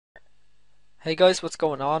Hey guys, what's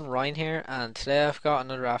going on? Ryan here, and today I've got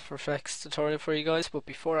another After Effects tutorial for you guys. But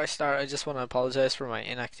before I start, I just want to apologize for my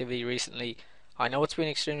inactivity recently. I know it's been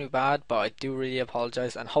extremely bad, but I do really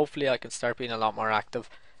apologize, and hopefully I can start being a lot more active.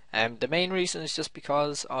 The main reason is just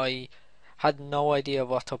because I had no idea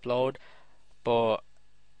what to upload, but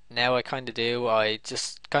now I kind of do. I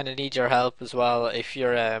just kind of need your help as well. If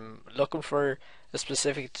you're looking for a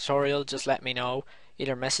specific tutorial, just let me know.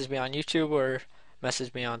 Either message me on YouTube or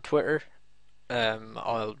message me on Twitter.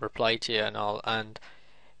 I'll reply to you and all. And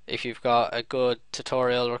if you've got a good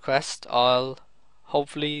tutorial request, I'll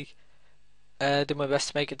hopefully do my best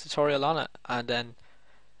to make a tutorial on it, and then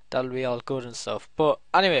that'll be all good and stuff. But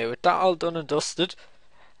anyway, with that all done and dusted,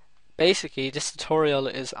 basically this tutorial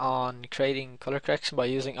is on creating color correction by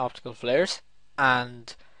using optical flares.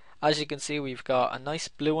 And as you can see, we've got a nice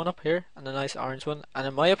blue one up here and a nice orange one, and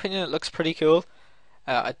in my opinion it looks pretty cool.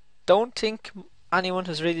 I don't think anyone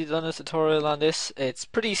has really done a tutorial on this. It's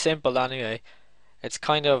pretty simple anyway. It's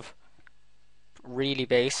kind of really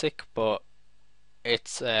basic, but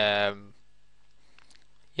it's yeah,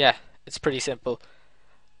 it's pretty simple.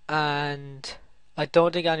 And I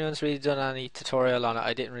don't think anyone's really done any tutorial on it.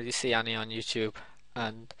 I didn't really see any on YouTube.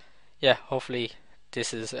 And yeah, hopefully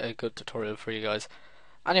this is a good tutorial for you guys.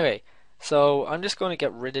 Anyway, so I'm just going to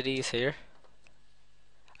get rid of these here,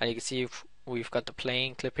 and you can see we've got the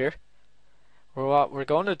playing clip here. What we're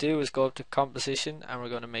going to do is go up to composition, and we're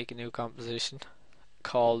going to make a new composition.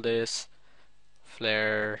 Call this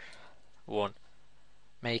flare 1.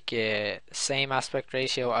 Make it same aspect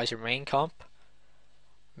ratio as your main comp.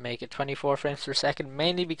 Make it 24 frames per second,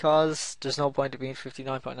 mainly because there's no point of being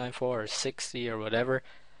 59.94 or 60 or whatever.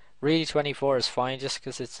 Really 24 is fine just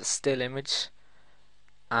because it's a still image,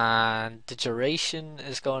 and the duration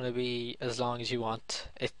is going to be as long as you want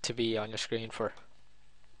it to be on your screen for.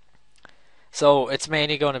 So it's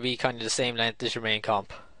mainly going to be kind of the same length as your main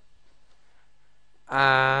comp.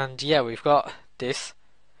 And yeah, we've got this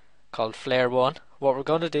called Flare 1. What we're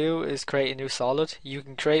going to do is create a new solid. You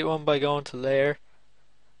can create one by going to Layer,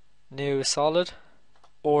 New Solid,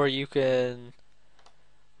 or you can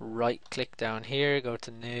right click down here, go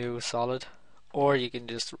to New Solid, or you can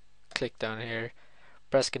just click down here,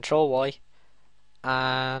 press Ctrl Y,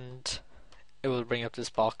 and it will bring up this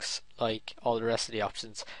box like all the rest of the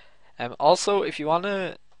options. Also, if you want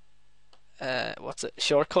a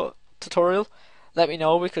shortcut tutorial, let me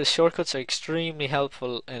know, because shortcuts are extremely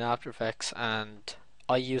helpful in After Effects and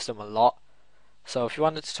I use them a lot. So if you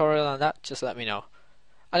want a tutorial on that, just let me know.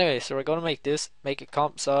 Anyway, so we're going to make this, make it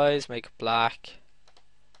comp size, make it black,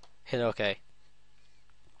 hit OK,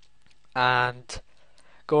 and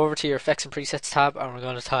go over to your effects and presets tab, and we're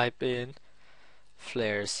going to type in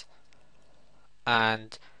flares.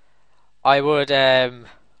 And I would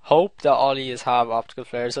hope that all of you have optical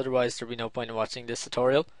flares, otherwise there'd be no point in watching this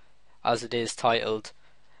tutorial, as it is titled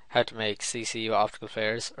how to make CC with optical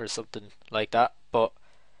flares or something like that. But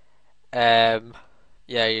yeah,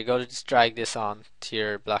 you're going to just drag this on to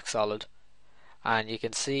your black solid, and you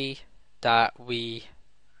can see that we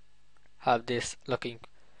have this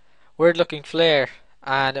weird looking flare,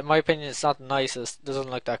 and in my opinion it's not the nicest, doesn't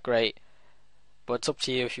look that great, but it's up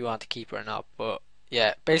to you if you want to keep it or not. But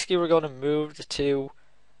yeah, basically we're going to move the two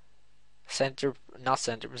not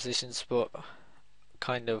center positions, but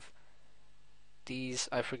kind of these,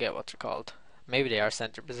 I forget what they're called, maybe they are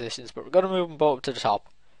center positions, but we're going to move them both to the top,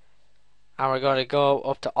 and we're going to go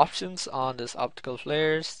up to options on this optical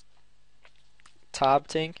flares tab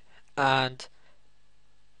thing, and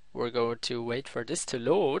we're going to wait for this to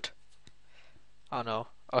load. Oh no,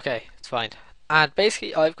 okay, it's fine. And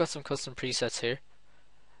basically I've got some custom presets here,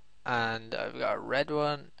 and I've got a red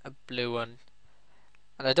one, a blue one,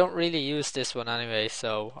 and I don't really use this one anyway,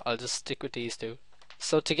 so I'll just stick with these two.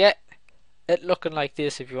 So to get it looking like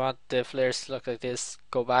this, if you want the flares to look like this,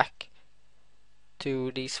 go back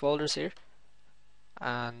to these folders here,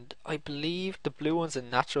 and I believe the blue one's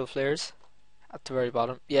in natural flares at the very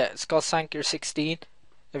bottom. Yeah, it's called Sankir 16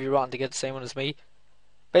 if you're wanting to get the same one as me.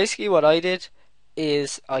 Basically what I did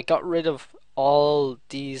is I got rid of all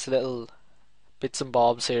these little bits and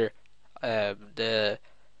bobs here. The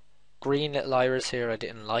green little iris here I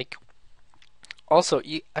didn't like. Also,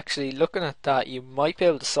 you actually, looking at that, you might be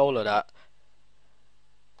able to solo that.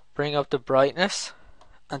 Bring up the brightness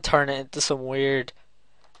and turn it into some weird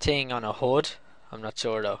thing on a hood. I'm not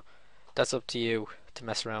sure though. That's up to you to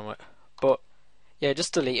mess around with. But yeah,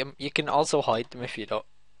 just delete them. You can also hide them if you don't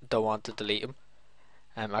want to delete them.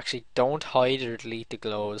 Actually, don't hide or delete the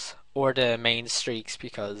glows or the main streaks,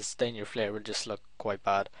 because then your flare will just look quite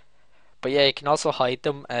bad. But yeah, you can also hide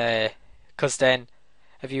them, because then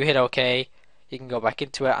if you hit OK, you can go back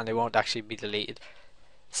into it and they won't actually be deleted.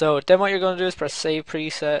 So then what you're going to do is press save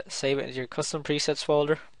preset, save it into your custom presets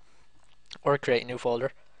folder, or create a new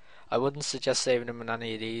folder. I wouldn't suggest saving them in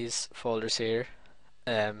any of these folders here,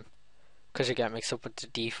 because you get mixed up with the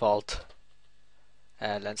default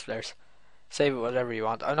lens flares. Save it whatever you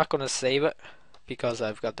want. I'm not going to save it because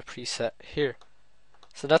I've got the preset here.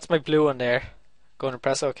 So that's my blue one there. Going to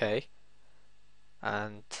press OK,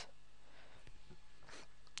 and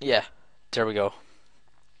yeah, there we go.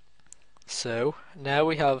 So now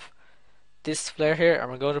we have this flare here, and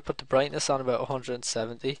we're going to put the brightness on about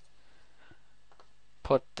 170.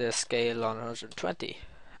 Put the scale on 120.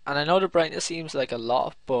 And I know the brightness seems like a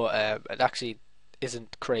lot, but it actually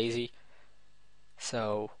isn't crazy.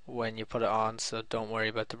 So when you put it on, so don't worry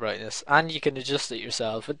about the brightness. And you can adjust it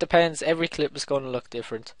yourself. It depends. Every clip is going to look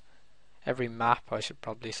different. Every map, I should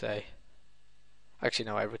probably say. Actually,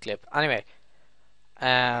 no, every clip. Anyway,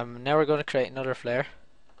 now we're going to create another flare.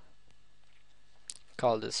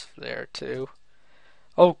 Call this flare 2.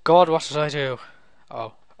 Oh God, what did I do?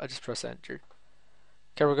 Oh, I just pressed enter.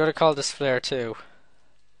 Okay, we're going to call this flare 2.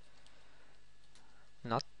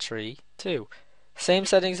 Not 3, 2. Same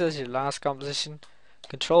settings as your last composition.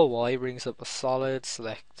 Control Y brings up a solid,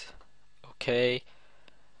 select OK.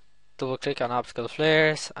 Double click on optical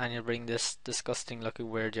flares and you'll bring this disgusting looking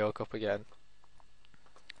weird joke up again.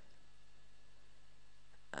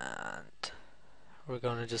 And we're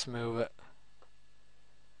going to just move it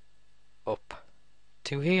up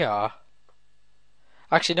to here.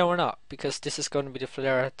 Actually no, we're not, because this is going to be the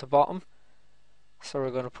flare at the bottom, so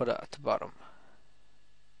we're going to put it at the bottom.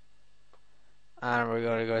 And we're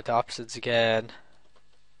going to go to options again,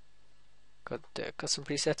 go to custom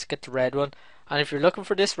presets, get the red one, and if you're looking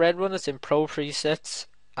for this red one, it's in pro presets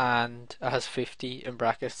and it has 50 in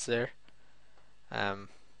brackets there. And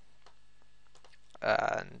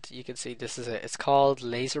you can see this is it. It's called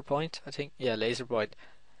laser point, I think. Yeah, laser point.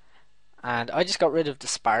 And I just got rid of the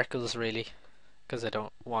sparkles really, because I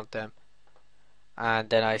don't want them. And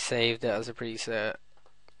then I saved it as a preset,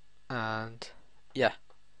 and yeah.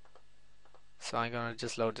 So I'm going to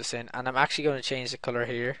just load this in, and I'm actually going to change the color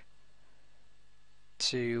here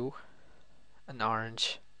to an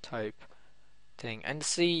orange type thing. And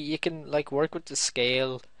see, you can like work with the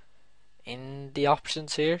scale in the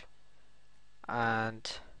options here,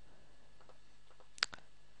 and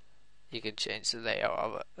you can change the layout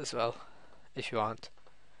of it as well if you want.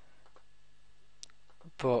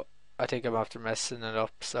 But I think I'm after messing it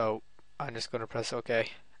up, so I'm just going to press OK.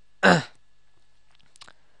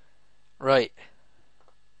 Right,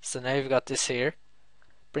 so now you've got this here.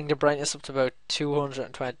 Bring the brightness up to about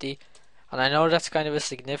 220, and I know that's kind of a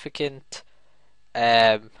significant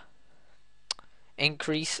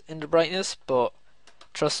increase in the brightness, but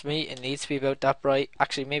trust me, it needs to be about that bright.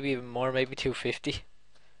 Actually, maybe even more, maybe 250,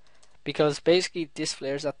 because basically this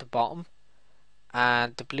flare's at the bottom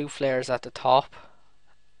and the blue flare's at the top,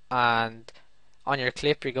 and on your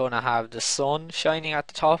clip you're going to have the sun shining at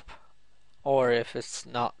the top, or if it's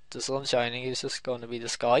not the sun shining, it's just going to be the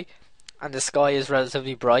sky, and the sky is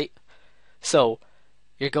relatively bright, so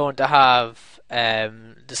you're going to have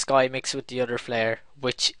the sky mixed with the other flare,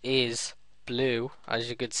 which is blue, as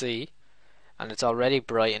you can see, and it's already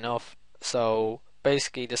bright enough. So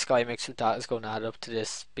basically the sky mixed with that is going to add up to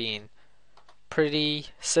this being pretty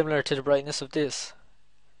similar to the brightness of this.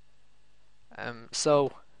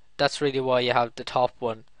 So that's really why you have the top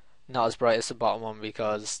one not as bright as the bottom one,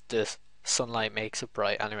 because this sunlight makes it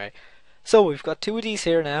bright anyway. So we've got two of these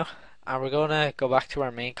here now, and we're gonna go back to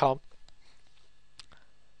our main comp,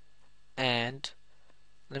 and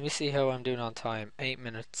let me see how I'm doing on time. 8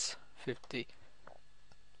 minutes 50.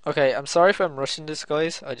 Okay, I'm sorry if I'm rushing this,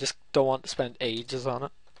 guys. I just don't want to spend ages on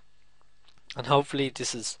it, and hopefully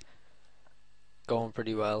this is going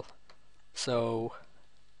pretty well. So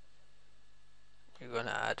you're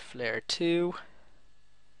gonna add flare 2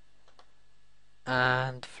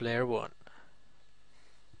 and flare 1.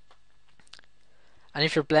 And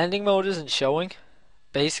if your blending mode isn't showing,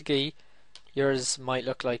 basically yours might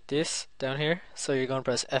look like this down here. So you're going to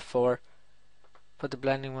press F4, put the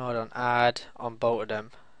blending mode on add on both of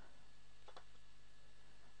them,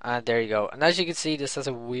 and there you go. And as you can see, this has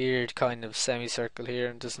a weird kind of semicircle here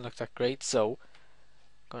and doesn't look that great, so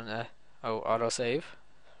I'm gonna autosave.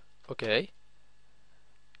 Okay.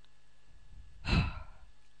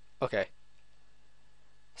 Okay,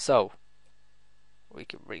 so we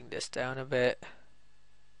can bring this down a bit,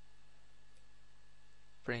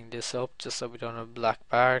 bring this up just so we don't have a black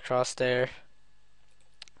bar across there,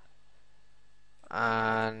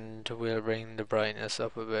 and we'll bring the brightness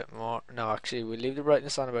up a bit more. No, actually we'll leave the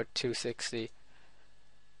brightness on about 260,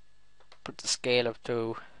 put the scale up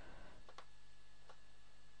to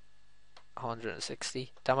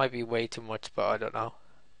 160. That might be way too much, but I don't know.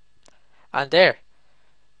 And there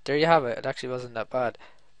you have it. It actually wasn't that bad.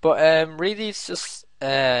 But really, it's just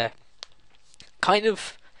kind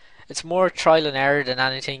of, it's more trial and error than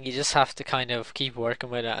anything. You just have to kind of keep working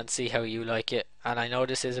with it and see how you like it. And I know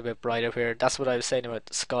this is a bit bright up here. That's what I was saying about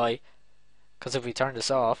the sky. Because if we turn this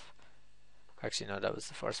off, actually no, that was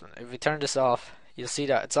the first one. If we turn this off, you'll see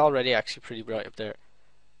that it's already actually pretty bright up there.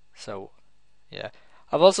 So yeah,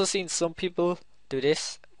 I've also seen some people do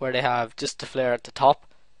this where they have just the flare at the top,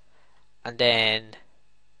 and then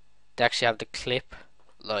they actually have the clip,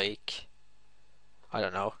 like, I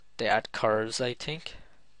don't know, they add curves I think,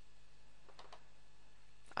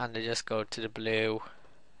 and they just go to the blue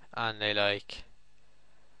and they like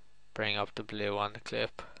bring up the blue on the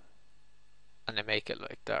clip and they make it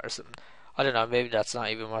like that or something. I don't know, maybe that's not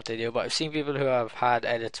even what they do, but I've seen people who have had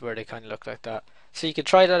edits where they kind of look like that. So you can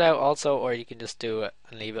try that out also, or you can just do it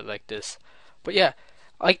and leave it like this. But yeah,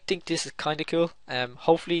 I think this is kind of cool.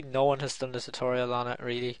 Hopefully no one has done a tutorial on it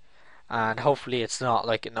really, and hopefully it's not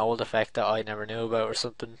like an old effect that I never knew about or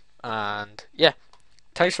something. And yeah,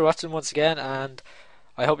 thanks for watching once again, and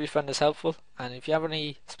I hope you found this helpful. And if you have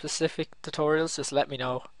any specific tutorials, just let me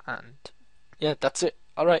know. And yeah, that's it.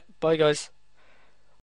 Alright, bye guys.